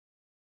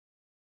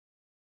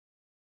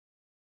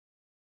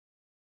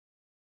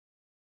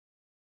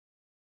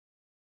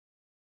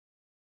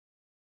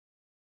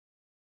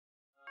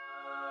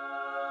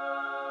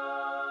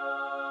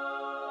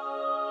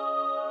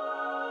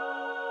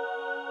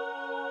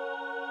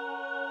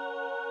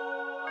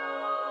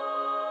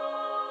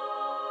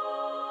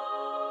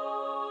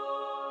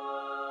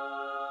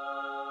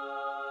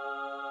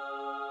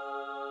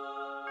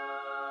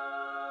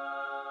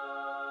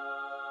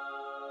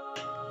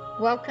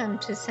Welcome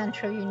to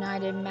Central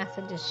United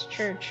Methodist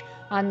Church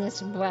on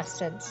this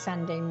blessed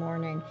Sunday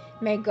morning.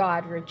 May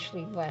God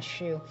richly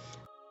bless you.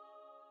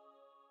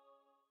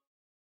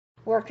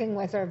 Working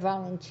with our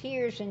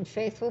volunteers and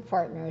faithful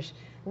partners,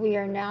 we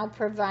are now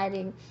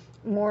providing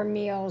more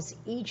meals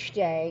each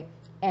day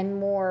and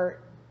more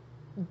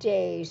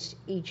days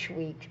each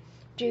week.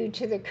 Due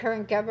to the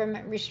current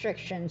government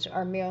restrictions,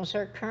 our meals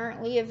are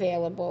currently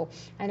available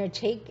on a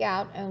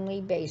takeout-only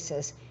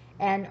basis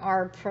and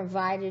are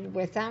provided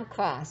without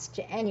cost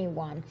to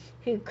anyone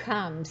who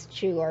comes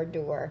to our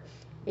door.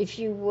 If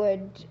you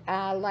would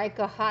like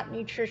a hot,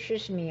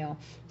 nutritious meal,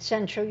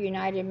 Central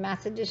United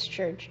Methodist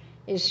Church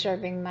is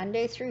serving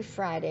Monday through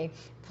Friday,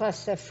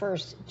 plus the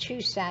first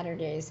 2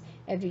 Saturdays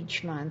of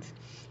each month.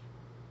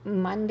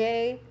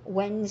 Monday,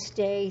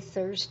 Wednesday,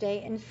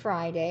 Thursday, and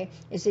Friday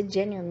is a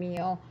dinner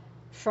meal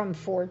from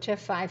 4 to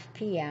 5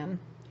 p.m.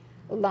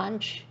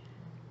 Lunch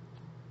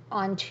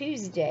on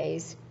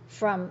Tuesdays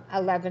from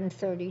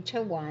 11:30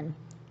 to 1,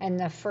 and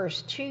the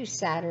first 2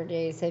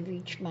 Saturdays of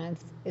each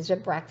month is a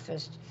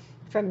breakfast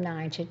from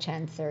 9 to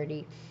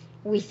 10:30.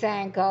 We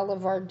thank all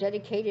of our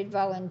dedicated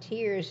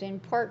volunteers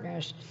and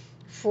partners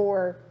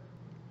for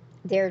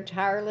their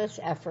tireless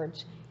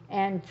efforts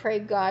and pray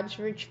God's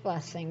rich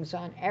blessings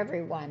on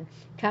everyone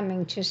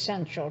coming to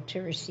Central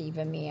to receive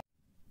a meal.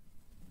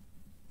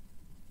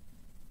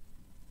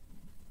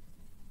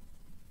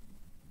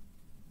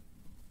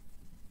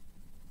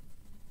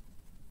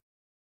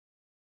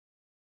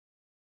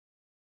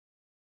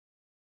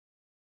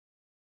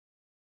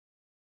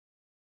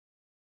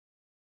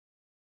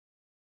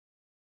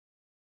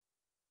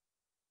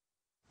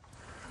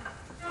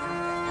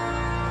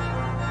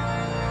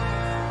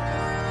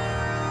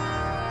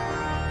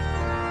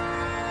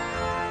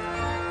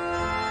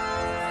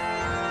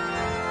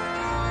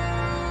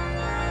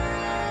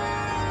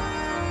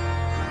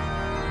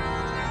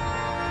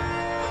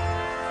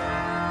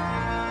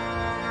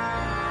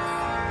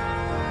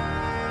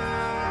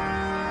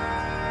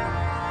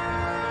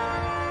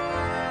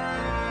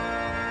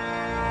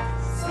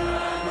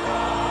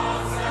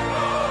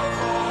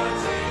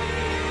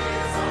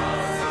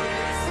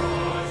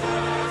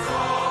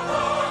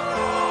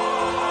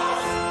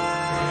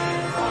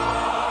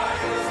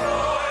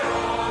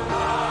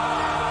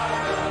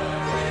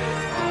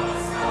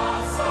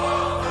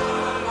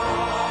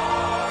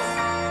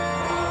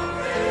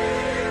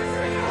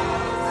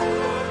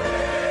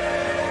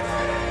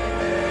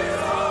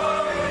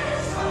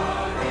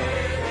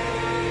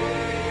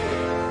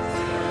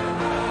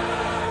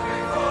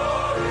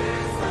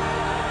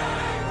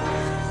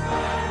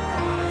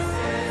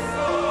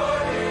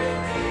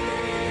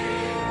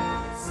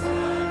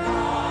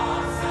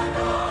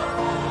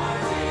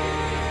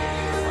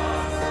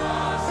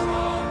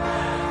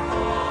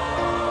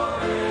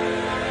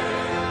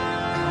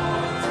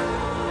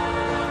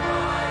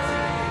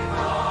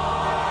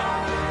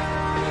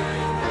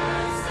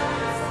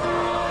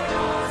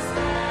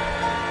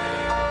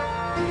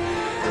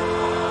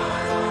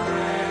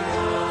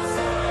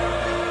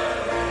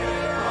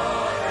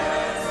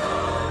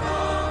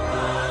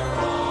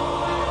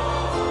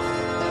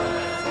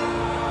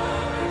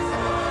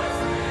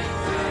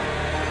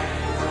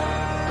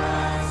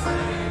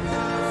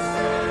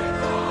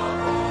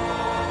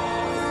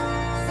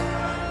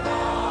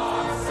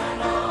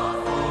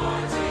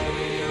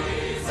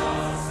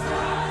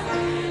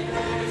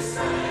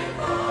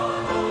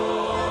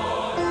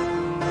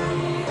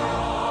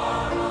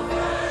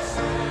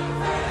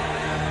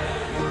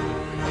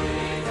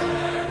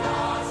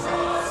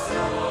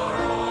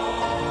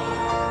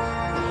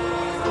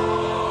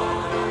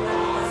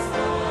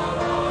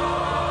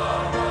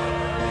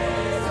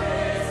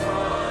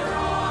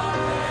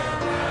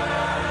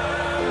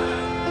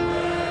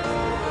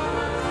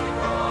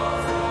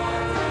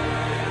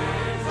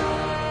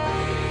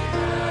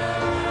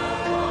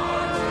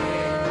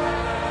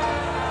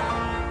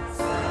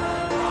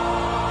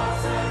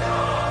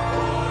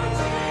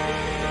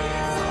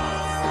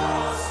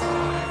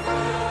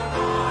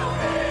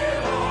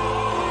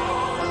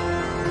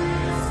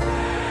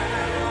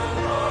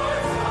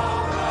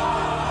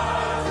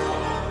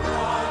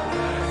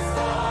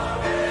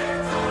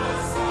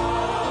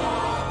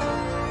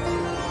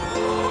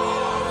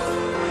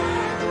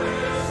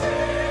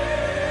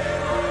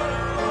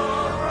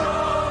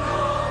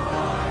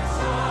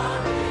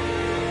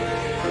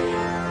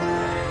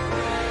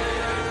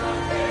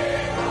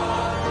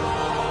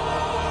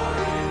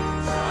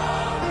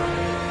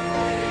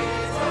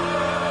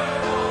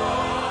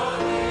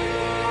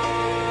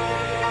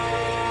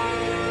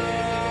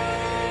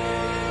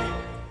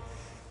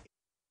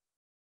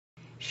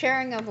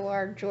 Sharing of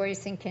our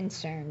joys and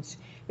concerns,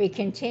 we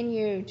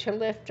continue to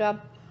lift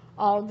up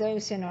all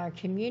those in our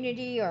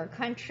community, our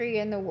country,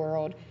 and the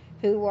world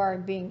who are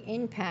being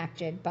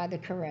impacted by the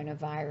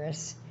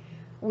coronavirus.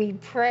 We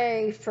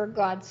pray for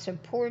God's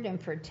support and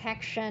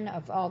protection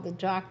of all the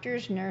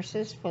doctors,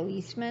 nurses,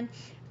 policemen,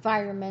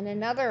 firemen,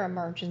 and other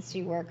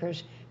emergency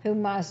workers who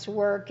must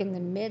work in the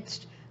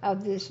midst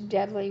of this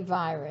deadly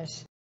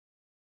virus.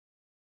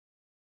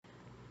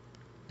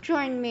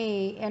 Join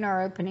me in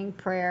our opening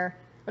prayer.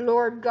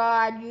 Lord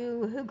God,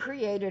 you who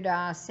created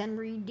us and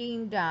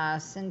redeemed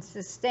us and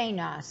sustain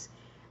us,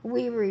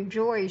 we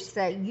rejoice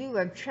that you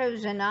have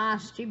chosen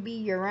us to be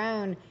your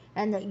own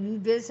and that you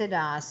visit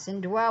us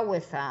and dwell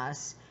with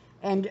us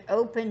and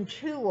open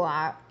to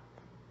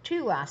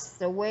us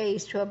the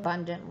ways to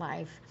abundant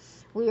life.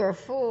 We are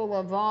full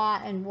of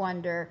awe and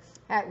wonder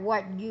at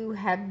what you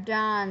have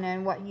done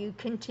and what you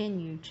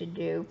continue to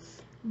do.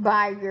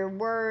 By your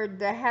word,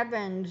 the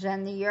heavens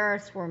and the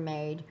earth were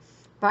made.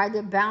 By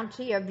the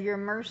bounty of your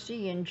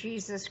mercy in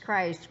Jesus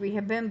Christ, we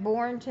have been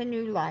born to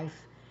new life.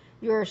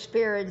 Your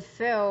Spirit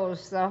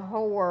fills the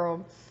whole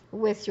world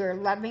with your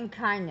loving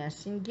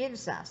kindness and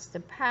gives us the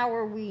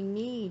power we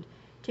need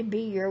to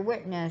be your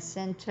witness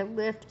and to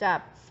lift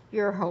up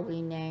your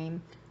holy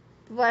name.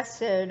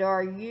 Blessed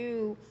are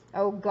you,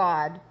 O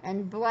God,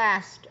 and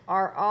blessed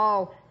are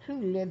all who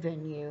live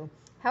in you.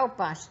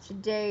 Help us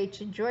today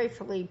to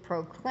joyfully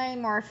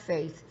proclaim our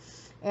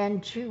faith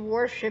and to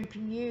worship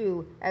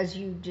you as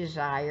you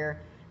desire.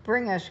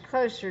 Bring us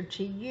closer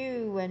to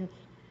you and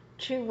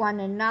to one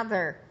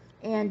another,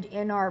 and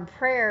in our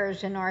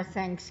prayers and our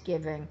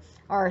thanksgiving,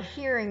 our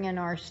hearing and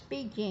our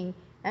speaking,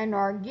 and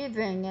our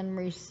giving and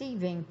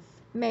receiving,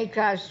 make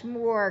us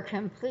more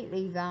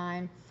completely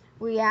thine.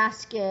 We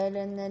ask it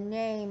in the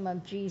name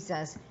of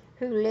Jesus,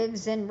 who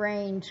lives and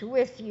reigns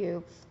with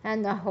you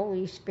and the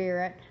Holy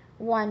Spirit,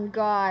 one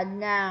God,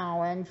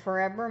 now and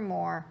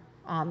forevermore.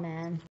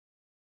 Amen.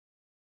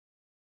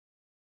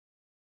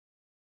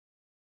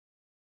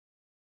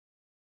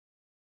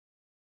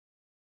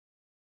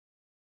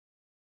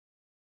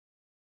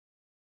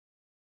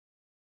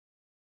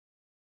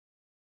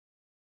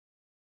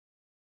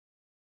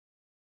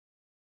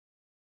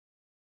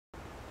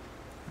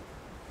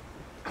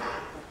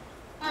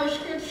 Our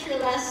scripture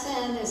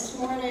lesson this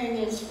morning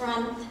is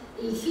from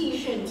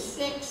Ephesians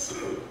 6,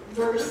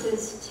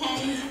 verses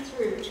 10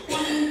 through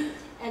 20,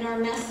 and our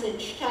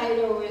message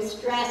title is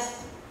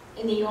Dressed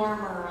in the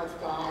Armor of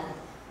God.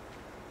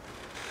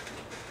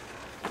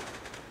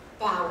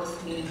 Bow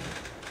with me.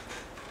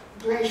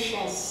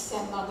 Gracious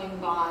and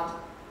loving God,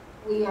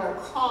 we are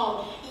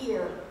called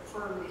here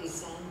for a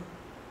reason.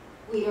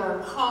 We are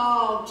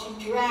called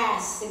to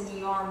dress in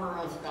the armor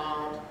of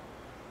God.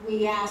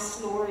 We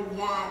ask, Lord,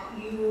 that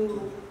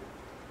you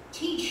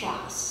teach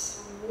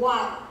us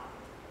what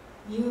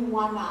you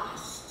want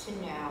us to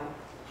know,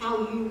 how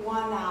you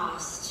want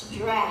us to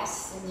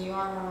dress in the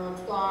armor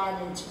of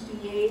God and to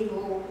be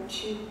able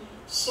to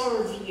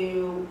serve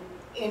you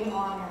in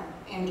honor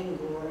and in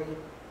glory.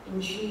 In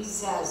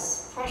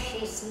Jesus'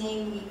 precious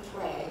name we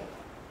pray.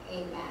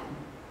 Amen.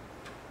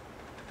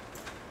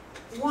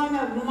 One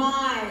of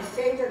my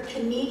favorite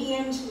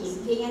comedians was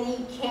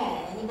Danny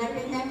Kaye.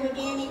 Anybody remember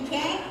Danny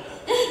Kaye?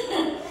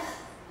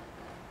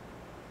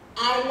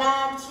 I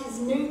loved his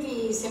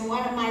movies, and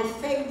one of my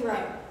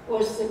favorite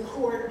was The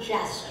Court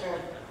Jester.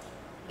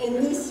 In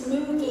this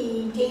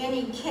movie,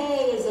 Danny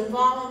Kaye is a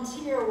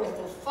volunteer with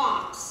a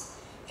fox,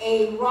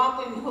 a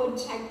Robin Hood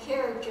type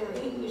character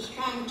who was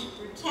trying to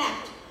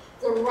protect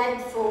the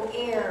rightful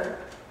heir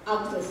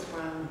of the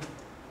throne.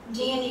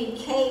 Danny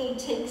Kaye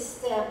takes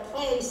the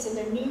place of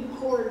a new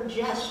court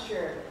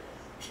jester,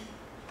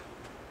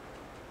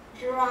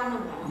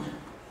 Geronimo,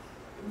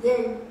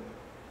 to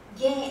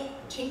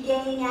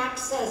gain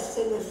access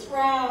to the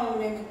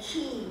throne and a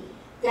key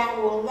that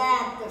will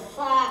let the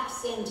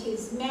fox and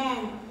his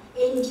men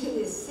into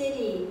the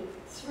city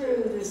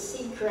through the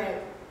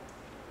secret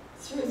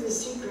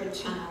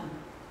tunnel.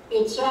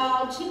 It's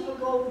all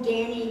typical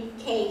Danny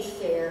Kaye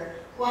fare.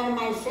 One of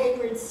my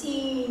favorite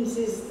scenes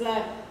is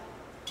the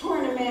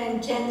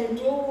tournament and the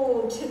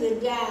duel to the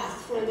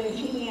death for the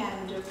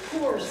hand. Of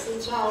course,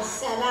 it's all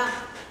set up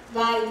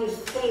by the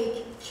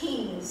fake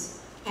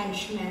king's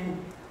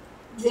henchmen.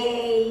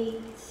 They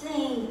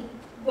think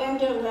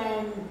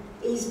Gwendolyn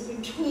is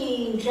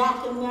between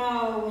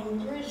Giacomo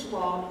and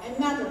Griswold,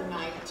 another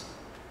knight.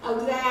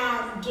 Of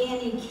that,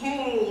 Danny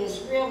Kaye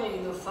is really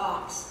the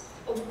fox.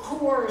 Of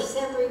course,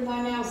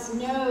 everyone else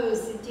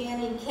knows that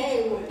Danny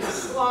Kaye will be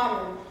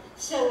slaughtered,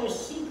 so a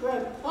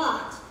secret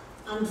plot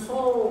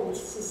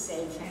unfolds to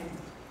save him.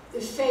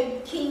 The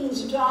fake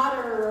king's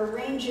daughter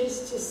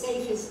arranges to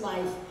save his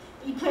life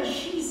because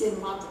she's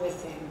in love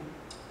with him.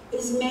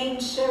 His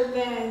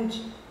maidservant,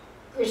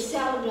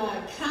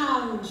 Griselda,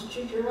 comes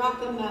to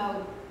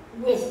Giacomo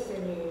with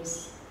the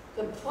news.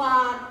 The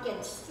plot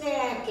gets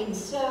thick, and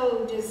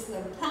so does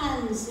the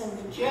puns and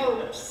the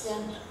jokes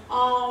and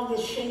all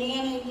the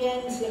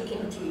shenanigans and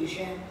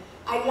confusion.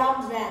 I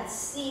love that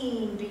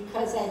scene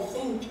because I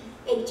think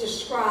it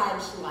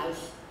describes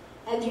life.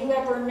 Have you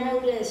ever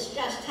noticed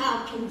just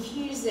how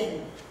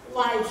confusing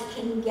life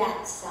can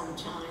get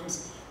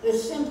sometimes? The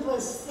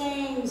simplest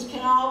things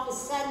can all of a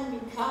sudden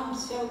become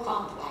so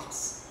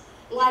complex.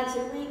 Like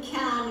the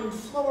recount in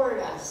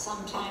Florida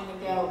some time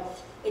ago,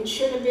 it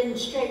should have been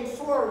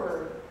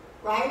straightforward,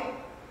 right?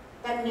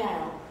 But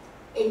no,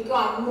 it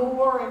got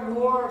more and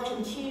more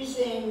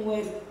confusing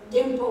with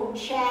dimpled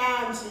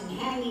chads and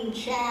hanging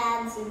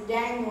chads and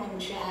dangling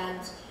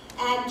chads.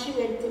 Add to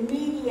it the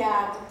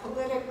media, the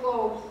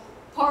political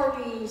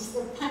parties,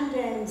 the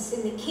pundits,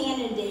 and the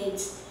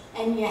candidates,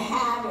 and you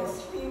have a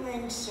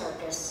three-ring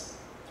circus.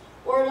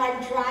 Or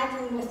like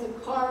driving with a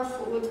car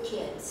full of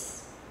kids.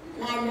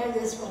 And I know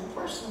this one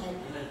personally.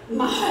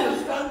 My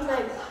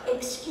favorite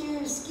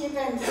excuse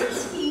given for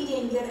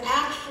speeding that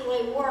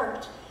actually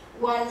worked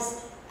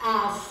was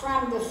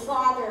from the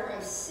father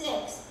of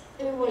 6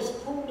 who was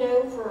pulled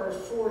over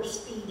for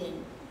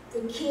speeding.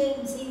 The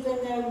kids, even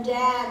though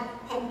Dad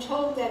had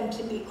told them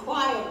to be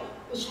quiet,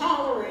 was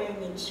hollering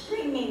and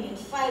screaming and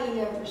fighting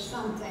over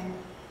something.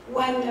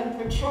 When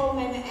the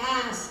patrolman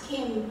asked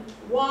him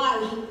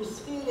why he was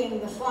speeding,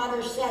 the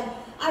father said,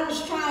 "I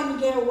was trying to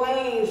get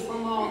away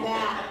from all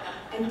that,"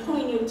 and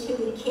pointed to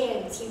the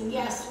kids, and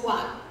guess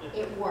what?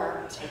 It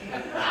worked.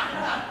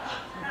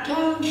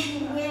 Don't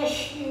you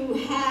wish you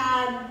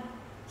had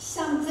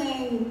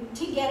something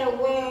to get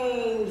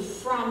away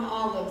from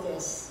all of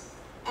this?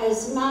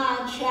 As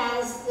much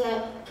as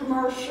the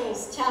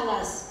commercials tell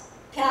us,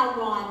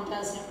 Calgon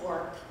doesn't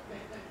work.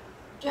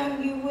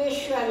 Don't you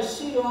wish you had a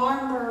suit of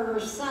armor or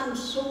some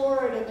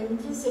sort of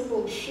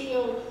invisible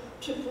shield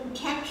to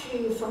protect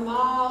you from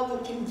all the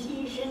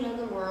confusion of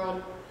the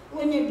world?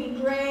 Wouldn't it be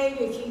great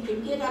if you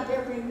could get up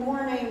every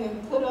morning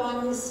and put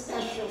on this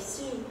special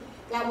suit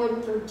that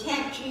would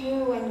protect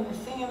you and your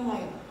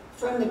family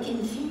from the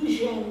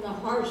confusion, the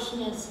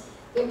harshness,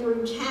 the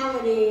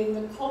brutality, and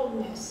the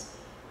coldness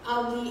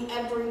of the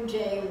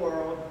everyday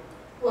world?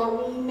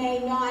 Well, we may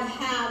not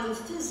have a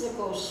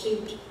physical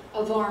suit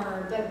of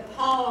armor, but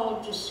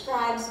Paul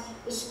describes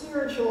the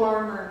spiritual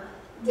armor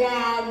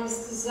that is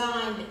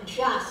designed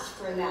just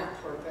for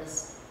that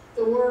purpose.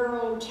 The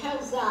world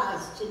tells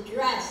us to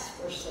dress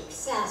for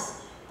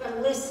success,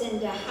 but listen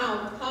to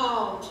how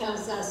Paul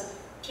tells us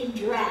to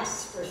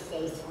dress for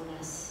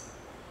faithfulness.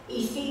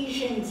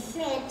 Ephesians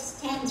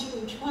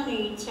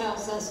 6:10-20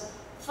 tells us,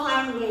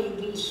 "Finally,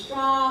 be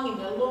strong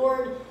in the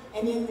Lord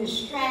and in the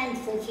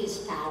strength of his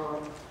power.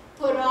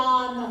 Put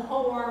on the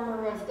whole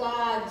armor of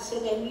God so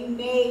that you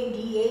may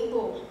be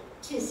able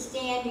to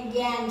stand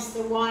against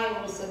the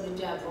wiles of the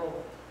devil.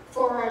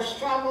 For our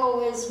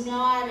struggle is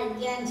not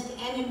against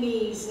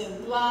enemies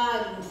of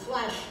blood and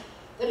flesh,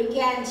 but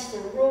against the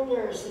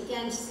rulers,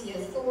 against the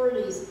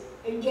authorities,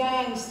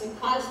 against the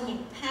cosmic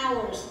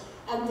powers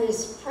of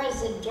this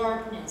present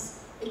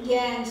darkness,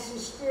 against the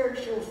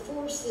spiritual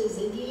forces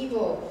of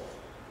evil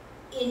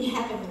in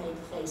heavenly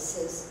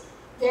places.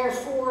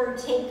 Therefore,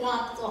 take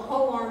up the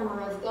whole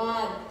armor of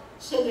God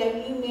so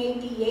that you may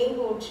be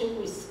able to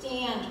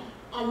withstand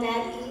on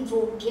that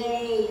evil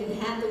day,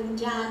 and having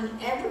done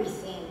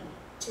everything,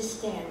 to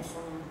stand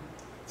firm.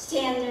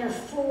 Stand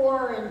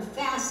therefore and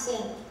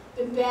fasten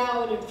the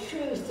belt of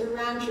truth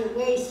around your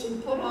waist,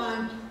 and put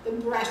on the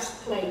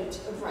breastplate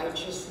of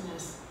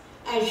righteousness.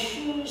 As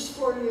shoes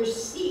for your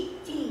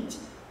feet,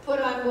 put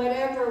on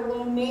whatever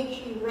will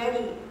make you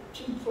ready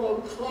to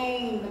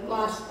proclaim the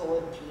gospel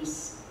of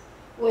peace.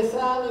 With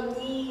all of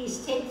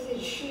these, take the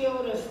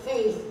shield of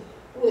faith,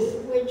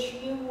 with which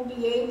you will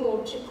be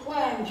able to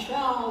quench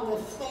all the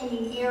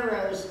flaming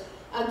arrows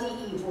of the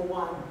evil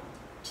one.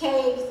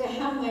 Take the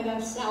helmet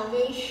of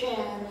salvation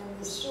and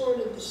the sword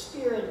of the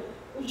Spirit,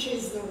 which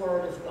is the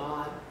word of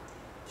God.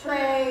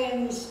 Pray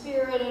in the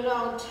Spirit at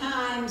all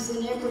times,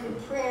 in every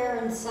prayer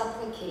and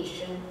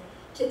supplication.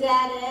 To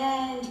that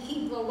end,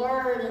 keep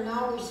alert and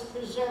always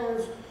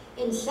preserve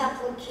in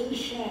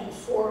supplication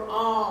for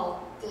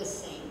all the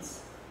saints.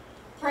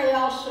 Pray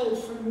also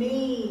for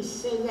me,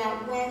 so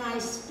that when I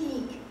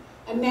speak,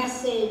 a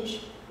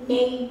message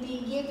may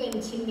be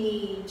given to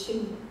me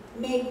to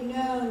make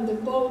known the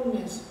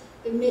boldness,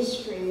 the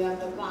mystery of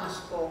the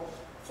gospel,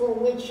 for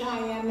which I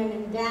am an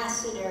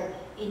ambassador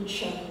in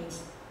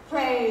chains.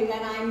 Pray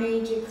that I may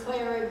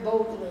declare it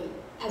boldly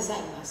as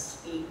I must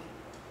speak.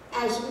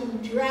 As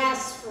we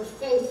dress for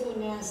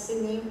faithfulness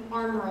in the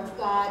armor of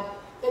God,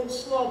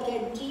 let's look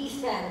at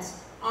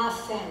defense,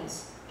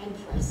 offense,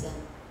 and present.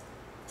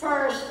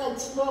 First,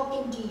 let's look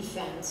at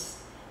defense.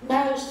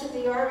 Most of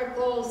the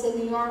articles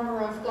in the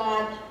armor of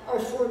God are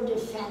for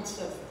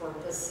defensive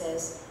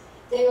purposes.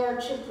 They are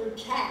to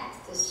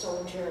protect the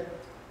soldier.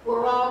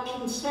 We're all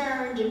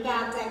concerned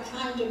about that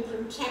kind of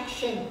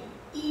protection,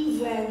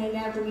 even in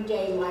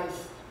everyday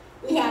life.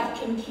 We have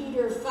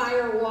computer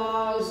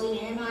firewalls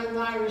and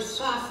antivirus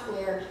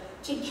software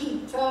to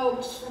keep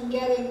folks from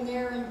getting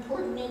their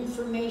important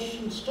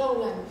information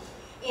stolen,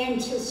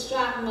 and to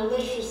stop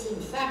malicious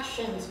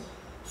infections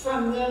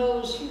from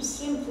those who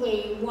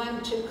simply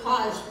want to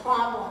cause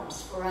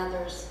problems for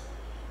others.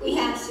 We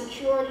have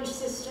security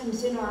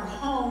systems in our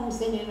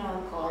homes and in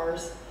our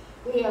cars.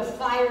 We have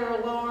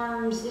fire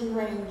alarms and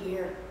rain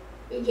gear.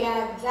 We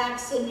get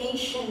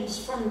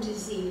vaccinations from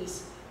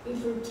disease. We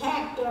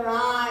protect our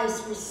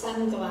eyes with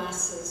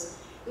sunglasses.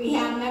 We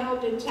have metal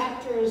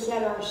detectors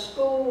at our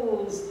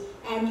schools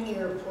and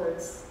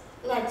airports.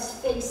 Let's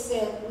face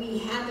it, we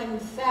haven't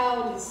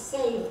felt as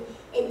safe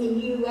in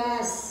the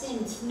U.S.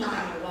 since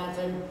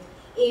 9/11.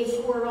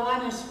 If we're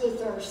honest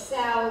with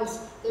ourselves,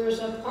 there's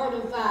a part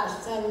of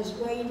us that is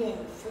waiting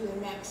for the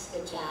next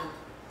attack.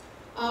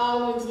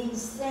 All of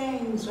these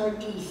things are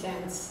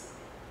defense.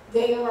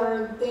 They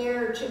are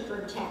there to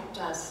protect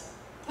us.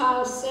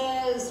 Paul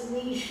says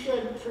we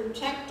should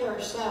protect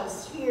ourselves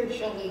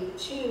spiritually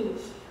too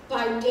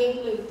by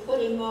daily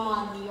putting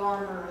on the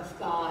armor of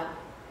God.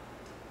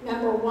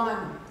 Number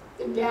one,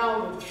 the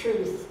belt of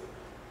truth.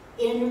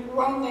 In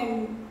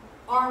Roman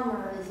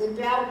armor, the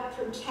belt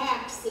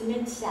protects the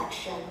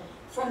midsection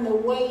from the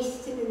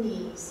waist to the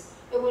knees.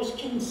 It was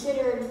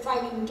considered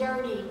fighting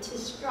dirty to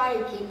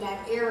strike in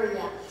that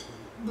area,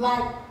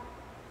 but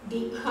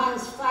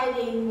because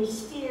fighting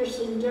was fierce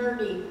and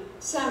dirty,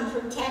 some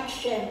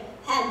protection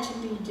had to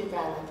be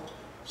developed.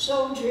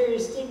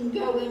 Soldiers didn't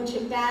go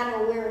into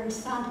battle wearing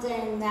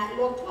something that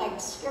looked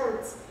like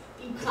skirts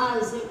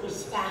because it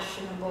was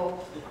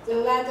fashionable. The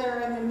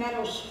leather and the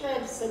metal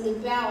strips and the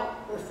belt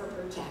were for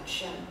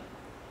protection.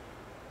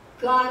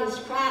 God has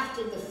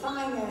crafted the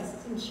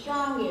finest and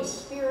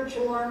strongest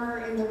spiritual armor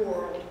in the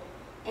world,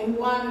 and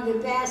one of the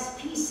best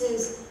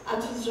pieces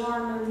of his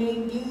armor may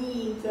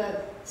be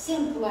the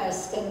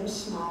simplest and the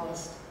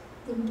smallest,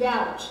 the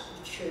belt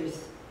of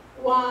truth.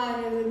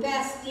 One of the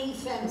best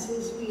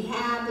defenses we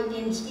have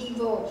against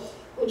evil,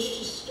 which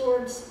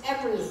distorts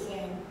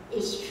everything,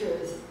 is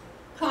truth.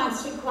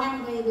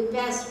 Consequently, the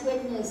best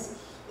witness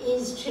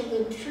is to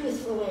live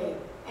truthfully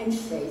and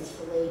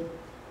faithfully.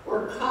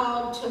 We're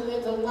called to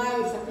live a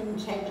life of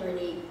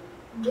integrity.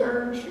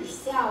 Gird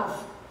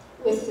yourself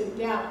with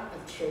the belt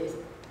of truth.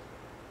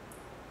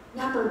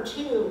 Number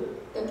two,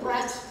 the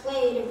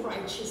breastplate of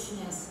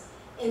righteousness.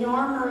 In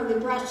armor, the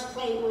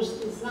breastplate was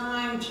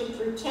designed to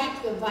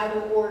protect the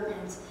vital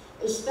organs,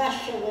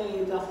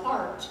 especially the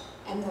heart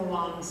and the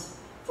lungs.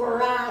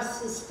 For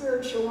us, the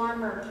spiritual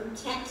armor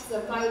protects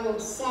the vital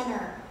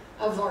center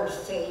of our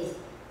faith,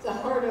 the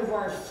heart of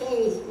our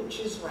faith, which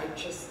is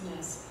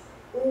righteousness,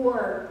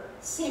 or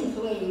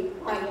simply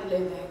right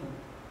living.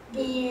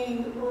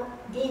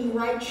 Being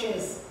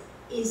righteous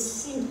is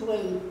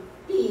simply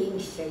being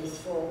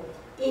faithful.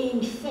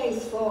 Being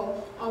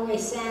faithful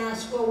always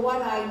asks, will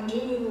what I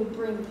do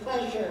bring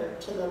pleasure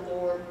to the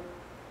Lord?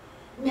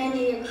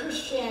 Many a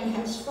Christian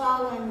has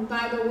fallen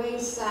by the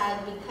wayside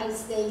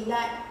because they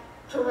let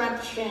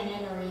corruption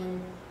enter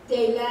in.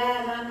 They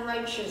let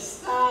unrighteous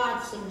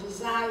thoughts and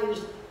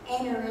desires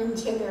enter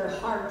into their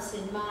hearts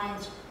and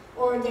minds,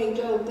 or they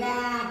go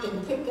back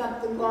and pick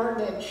up the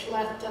garbage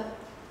left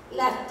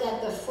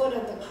at the foot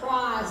of the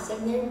cross,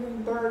 and they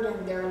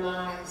burden their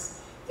lives.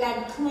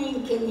 That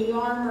clink in the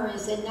armor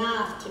is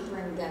enough to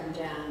bring them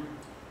down.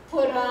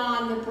 Put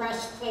on the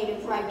breastplate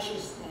of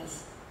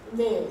righteousness.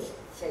 Live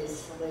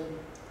faithfully.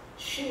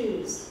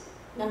 Shoes,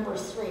 number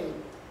three.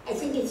 I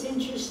think it's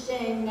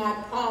interesting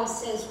that Paul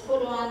says,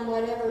 put on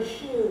whatever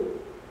shoe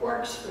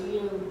works for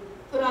you.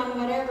 Put on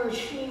whatever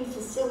shoe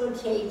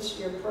facilitates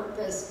your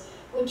purpose,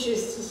 which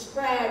is to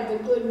spread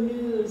the good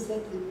news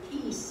of the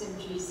peace of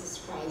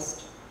Jesus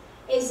Christ.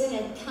 Isn't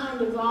it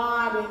kind of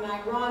odd and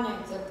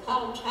ironic that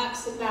Paul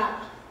talks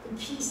about the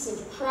peace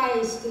of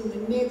Christ in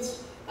the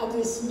midst of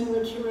this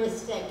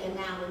militaristic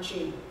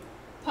analogy?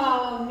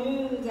 Paul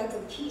knew that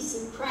the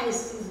peace of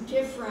Christ is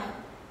different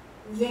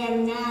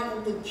than that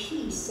of the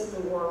peace of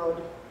the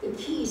world. The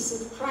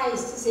peace of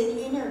Christ is an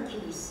inner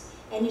peace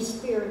and a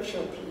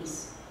spiritual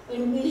peace.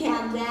 When we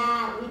have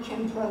that, we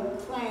can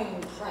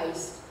proclaim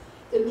Christ.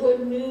 The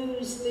good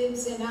news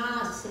lives in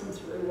us and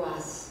through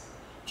us.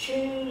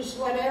 Choose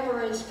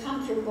whatever is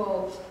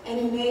comfortable and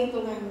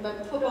enabling,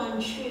 but put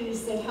on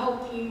shoes that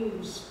help you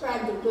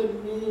spread the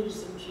good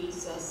news of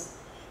Jesus.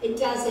 It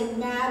doesn't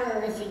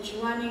matter if it's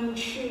running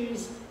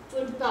shoes,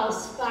 football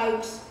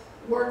spikes,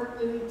 work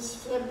boots,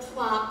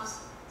 flip-flops,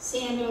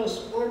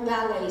 sandals, or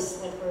ballet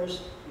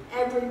slippers.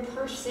 Every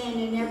person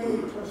in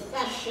every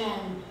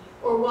profession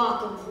or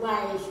walk of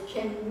life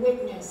can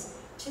witness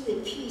to the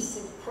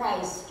peace of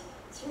Christ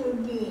through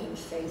being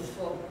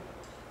faithful.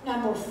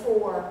 Number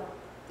four,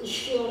 the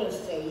shield of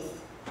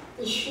faith.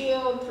 The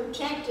shield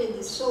protected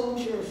the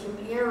soldier from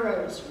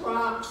arrows,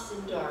 rocks,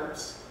 and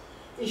darts.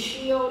 The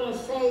shield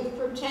of faith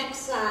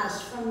protects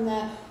us from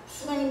the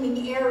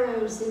flaming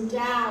arrows and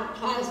doubt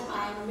caused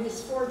by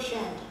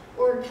misfortune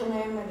or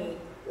calamity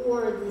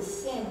or the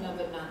sin of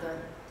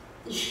another.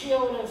 The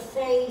shield of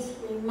faith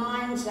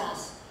reminds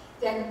us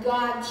that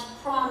God's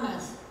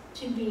promise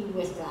to be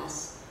with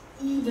us,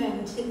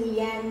 even to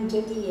the end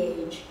of the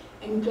age,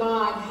 and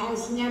God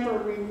has never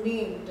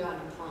reneged on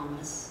a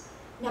promise.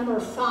 Number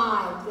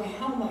five, the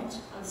helmet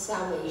of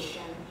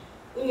salvation.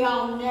 We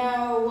all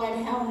know what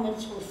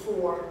helmets were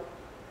for.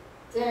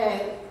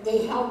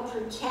 They help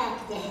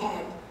protect the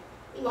head.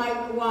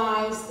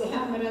 Likewise, the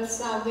helmet of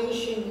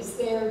salvation is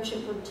there to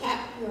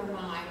protect your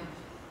mind.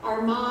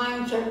 Our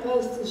minds are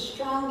both the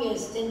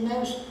strongest and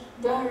most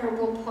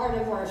vulnerable part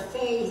of our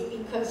faith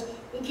because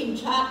we can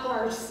talk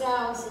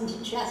ourselves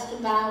into just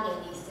about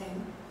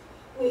anything.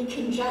 We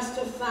can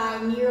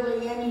justify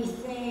nearly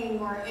anything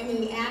or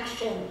any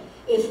action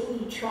if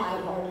we try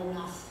hard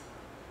enough.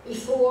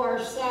 Before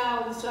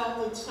ourselves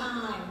all the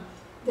time.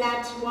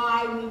 That's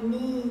why we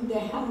need the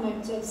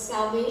helmet of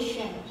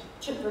salvation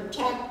to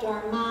protect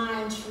our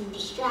minds from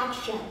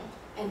distraction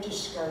and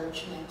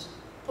discouragement.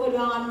 Put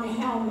on the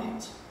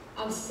helmet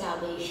of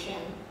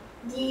salvation.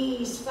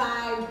 These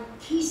 5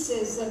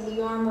 pieces of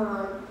the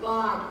armor of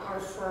God are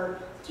for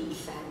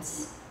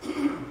defense.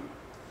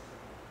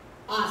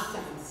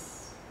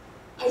 Offense.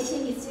 I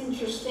think it's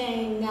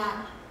interesting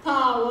that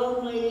Paul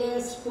only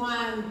lists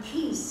one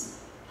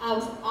piece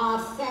of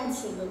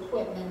offensive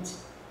equipment,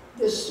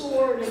 the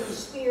sword of the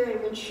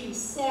Spirit, which he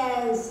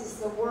says is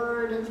the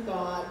Word of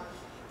God.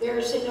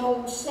 There's an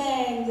old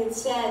saying that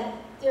said,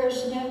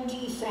 there's no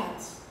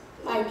defense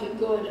like a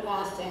good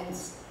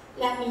offense.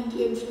 Let me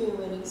give you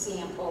an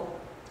example.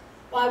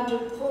 While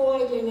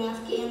deployed in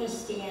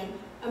Afghanistan,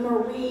 a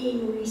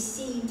Marine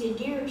received a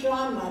Dear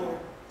John letter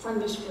from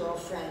his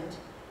girlfriend.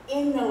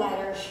 In the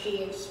letter,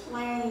 she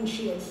explained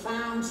she had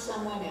found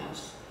someone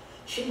else.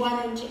 She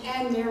wanted to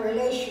end their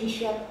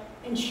relationship,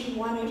 and she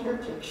wanted her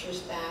pictures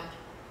back.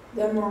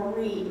 The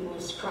Marine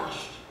was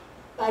crushed,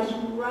 but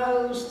he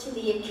rose to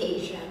the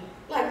occasion,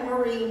 like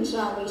Marines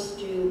always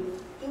do.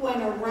 He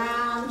went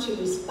around to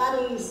his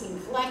buddies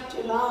and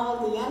collected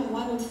all the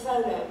unwanted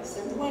photos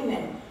of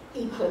women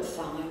he could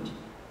find.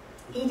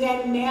 He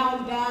then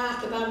mailed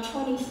back about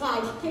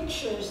 25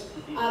 pictures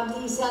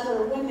of these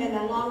other women,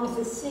 along with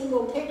a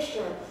single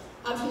picture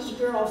of his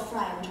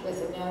girlfriend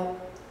with a note.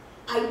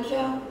 I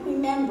don't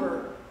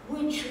remember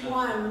which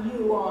one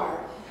you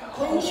are.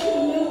 Please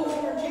remove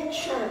your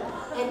picture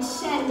and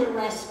send the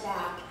rest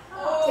back.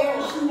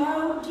 There's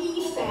no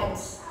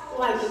defense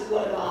like a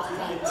good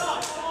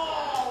offense.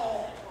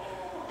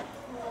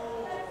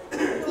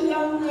 The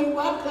only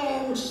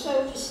weapon,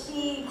 so to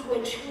speak,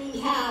 which we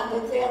have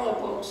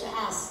available to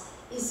us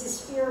is the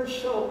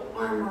spiritual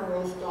armor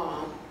of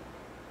God.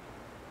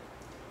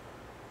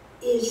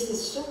 Is the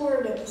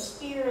sword of the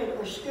Spirit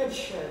or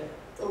Scripture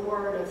the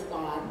Word of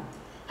God?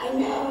 I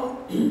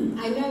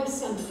know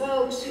some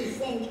folks who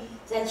think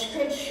that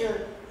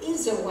Scripture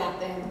is a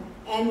weapon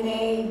and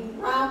they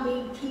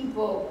browbeat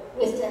people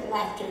with it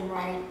left and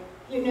right.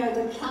 You know,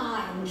 the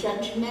kind,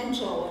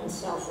 judgmental and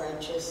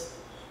self-righteous.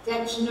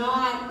 That's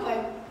not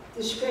what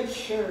the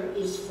Scripture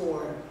is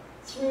for.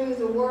 Through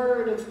the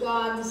Word of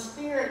God, the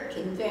Spirit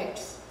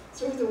convicts.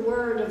 Through the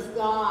Word of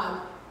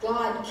God,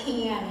 God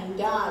can and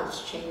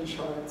does change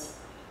hearts.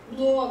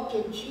 Look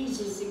at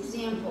Jesus'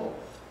 example.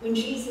 When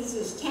Jesus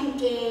was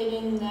tempted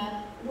in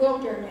the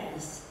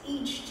wilderness,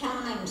 each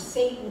time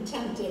Satan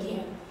tempted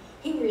him,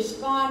 he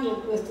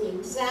responded with the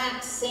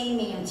exact same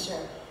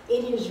answer.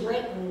 It is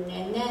written,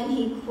 and then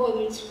he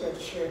quoted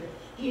Scripture.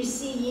 You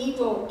see,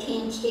 evil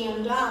can't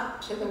stand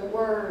up to the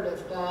Word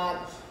of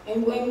God.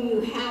 And when you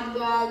have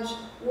God's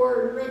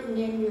Word written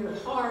in your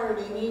heart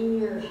and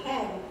in your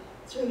head,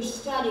 through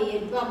study,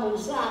 it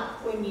bubbles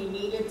up when you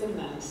need it the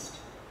most.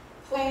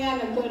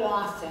 Plan a good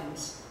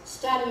offense.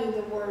 Study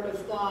the Word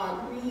of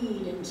God.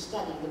 Read and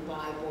study the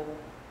Bible.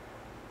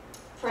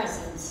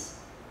 Presence.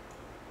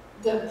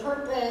 The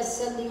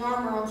purpose of the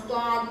armor of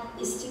God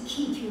is to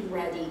keep you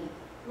ready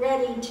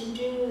to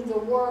do the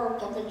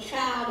work of a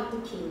child of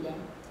the kingdom,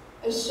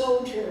 a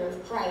soldier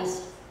of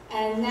Christ.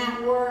 And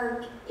that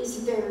work is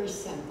very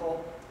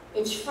simple.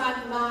 It's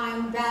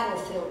frontline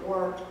battlefield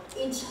work.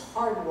 It's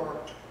hard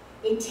work.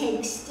 It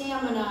takes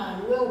stamina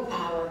and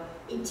willpower.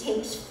 It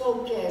takes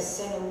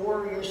focus and a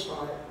warrior's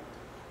heart.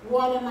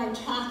 What am I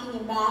talking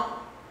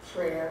about?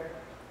 Prayer.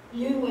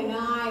 You and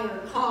I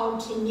are called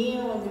to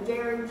kneel in the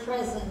very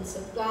presence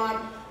of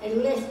God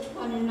and lift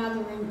one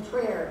another in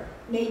prayer,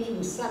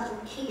 making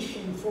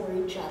supplication for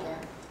each other.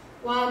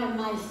 One of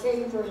my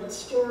favorite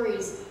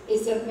stories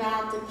is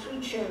about the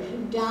preacher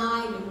who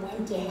died and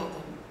went to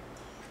heaven.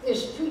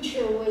 This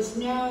preacher was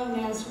known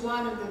as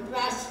one of the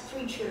best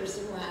preachers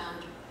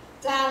around.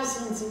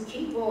 Thousands of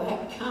people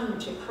had come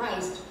to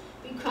Christ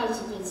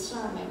because of his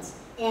sermons,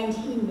 and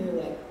he knew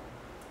it.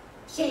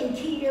 St.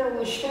 Peter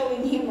was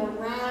showing him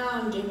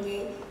around, and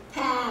they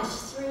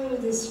passed through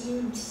this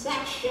huge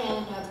section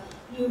of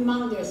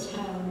humongous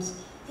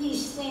homes.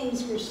 These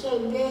things were so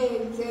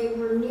big, they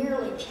were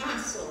nearly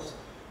castles,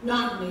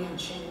 not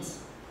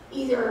mansions.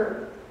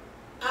 Either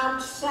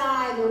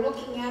outside or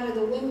looking out of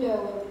the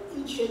window of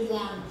each of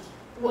them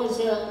was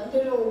a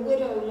little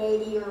widow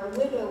lady or a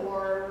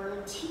widower or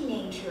a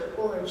teenager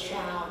or a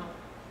child.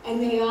 And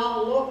they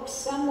all looked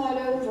somewhat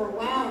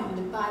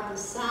overwhelmed by the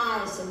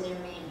size of their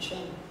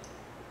mansion.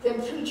 The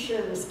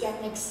preacher was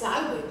getting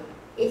excited.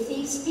 If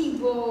these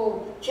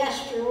people,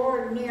 just your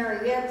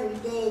ordinary,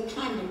 everyday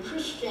kind of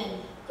Christian,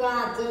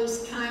 got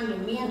those kind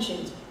of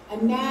mansions,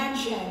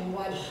 imagine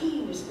what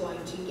he was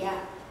going to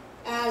get.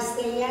 As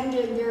they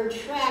ended their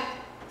trek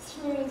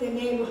through the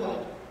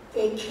neighborhood,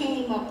 they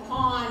came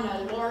upon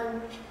a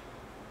large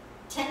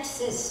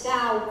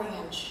Texas-style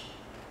ranch.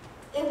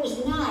 It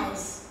was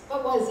nice,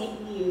 but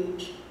wasn't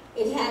huge.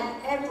 It had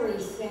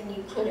everything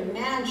you could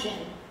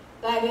imagine,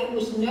 but it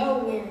was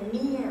nowhere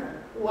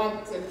near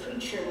what the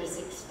preacher was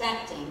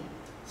expecting.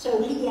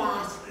 So he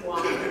asked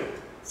why.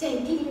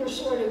 St. Peter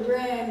sort of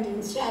grinned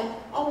and said,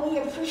 "Oh, we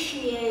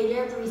appreciate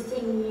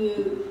everything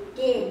you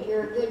did.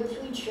 You're a good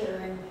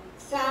preacher, and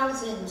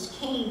thousands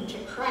came to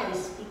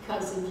Christ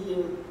because of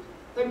you.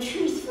 But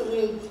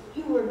truthfully,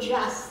 you were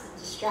just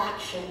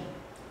distraction.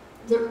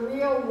 The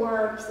real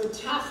work, the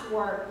tough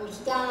work, was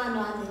done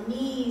on the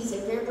knees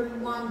of every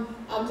one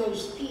of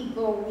those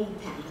people we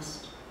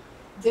passed.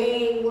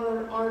 They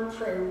were our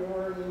prayer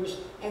warriors,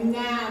 and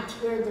that's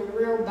where the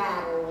real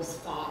battle was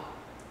fought.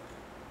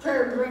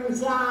 Prayer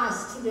brings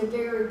us to the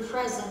very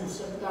presence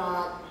of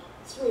God.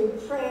 Through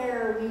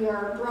prayer, we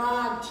are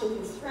brought to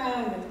the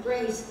throne of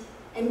grace,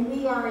 and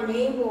we are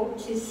enabled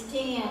to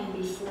stand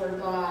before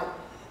God,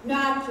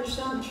 not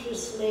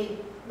presumptuously,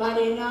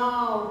 but in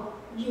all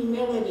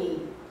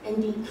humility,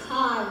 and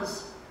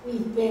because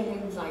we've been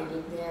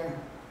invited there.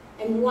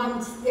 And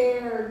once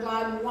there,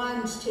 God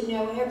wants to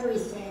know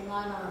everything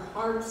on our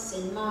hearts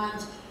and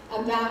minds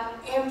about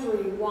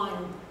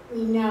everyone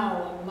we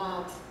know and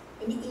love,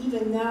 and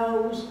even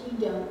those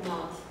we don't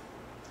love.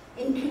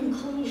 In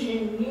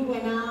conclusion, you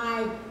and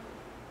I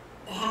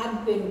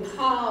have been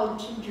called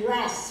to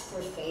dress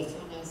for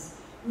faithfulness,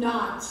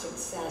 not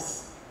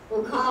success.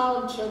 We're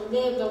called to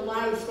live a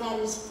life that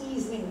is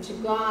pleasing to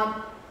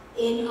God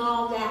in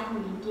all that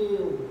we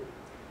do.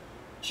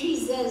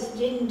 Jesus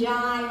didn't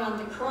die on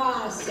the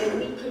cross so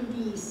we could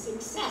be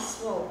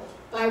successful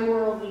by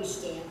worldly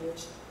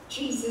standards.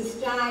 Jesus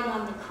died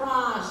on the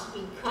cross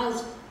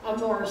because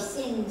of our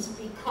sins,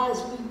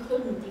 because we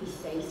couldn't be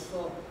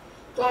faithful.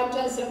 God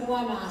doesn't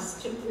want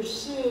us to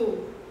pursue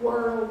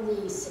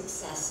worldly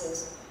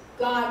successes.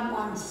 God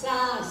wants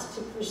us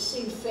to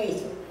pursue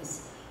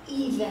faithfulness,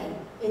 even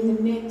in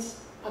the midst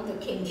of the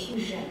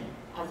confusion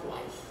of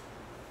life.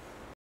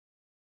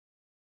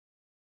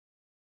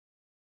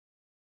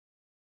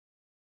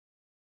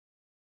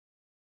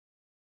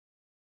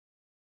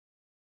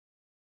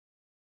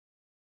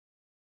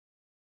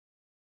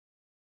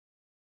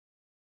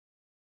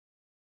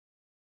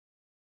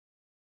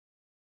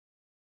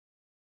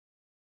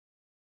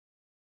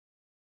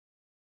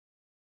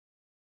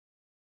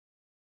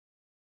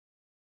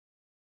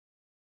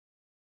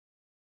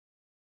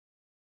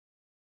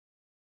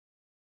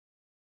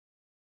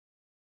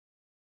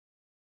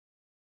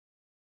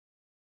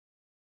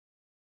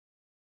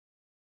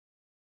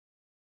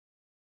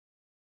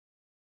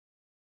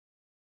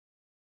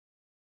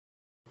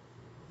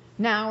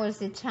 Now is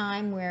the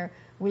time where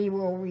we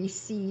will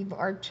receive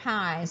our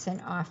tithes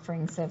and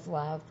offerings of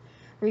love.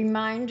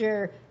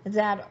 Reminder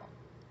that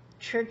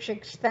church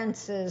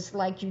expenses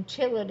like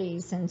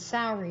utilities and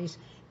salaries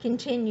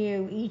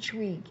continue each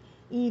week,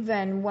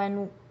 even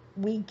when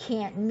we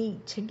can't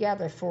meet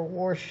together for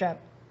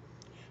worship.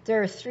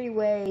 There are 3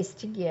 ways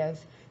to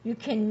give. You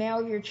can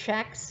mail your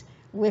checks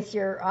with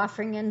your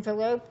offering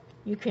envelope.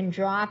 You can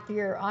drop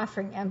your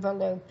offering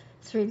envelope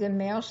through the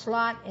mail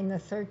slot in the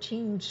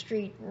 13th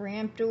Street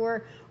ramp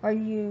door, or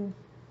you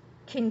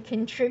can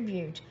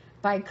contribute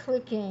by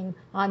clicking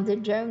on the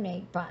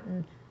donate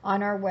button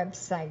on our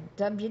website,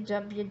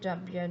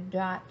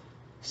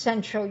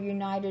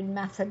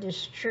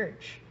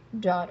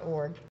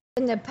 www.centralunitedmethodistchurch.org.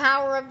 In the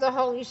power of the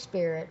Holy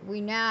Spirit, we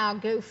now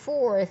go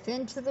forth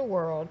into the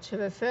world to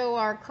fulfill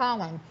our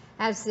calling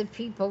as the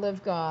people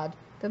of God,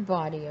 the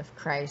body of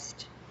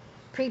Christ.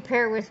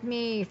 Prepare with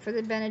me for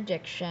the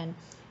benediction.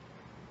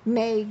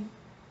 May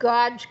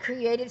God's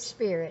creative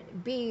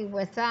spirit be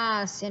with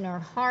us in our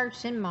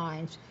hearts and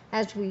minds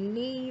as we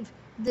leave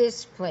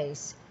this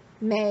place.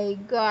 May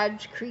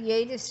God's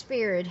creative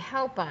spirit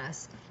help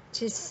us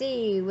to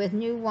see with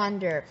new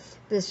wonder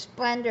the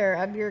splendor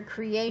of your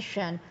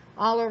creation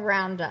all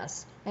around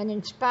us and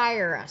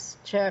inspire us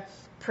to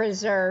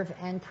preserve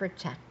and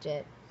protect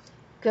it.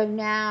 Go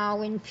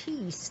now in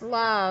peace,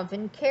 love,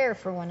 and care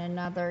for one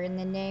another in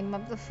the name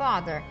of the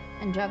Father,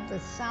 and of the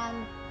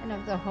Son, and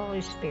of the Holy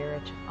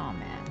Spirit.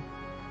 Amen.